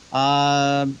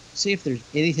 See if there's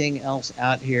anything else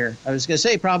out here. I was going to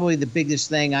say probably the biggest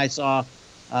thing I saw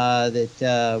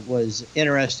that was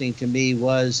interesting to me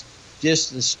was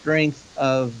just the strength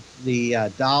of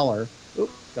the dollar.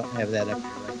 Oops, don't have that up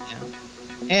here right now.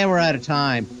 And we're out of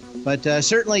time. But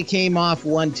certainly came off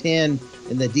 110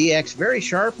 in the DX very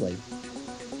sharply.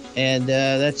 And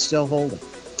that's still holding.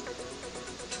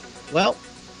 Well,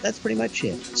 that's pretty much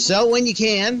it. Sell when you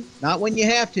can, not when you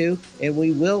have to. And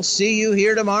we will see you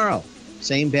here tomorrow.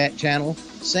 Same bat channel,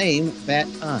 same bat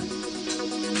time.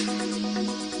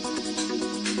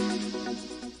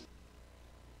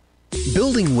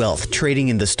 Building wealth trading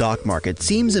in the stock market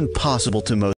seems impossible to most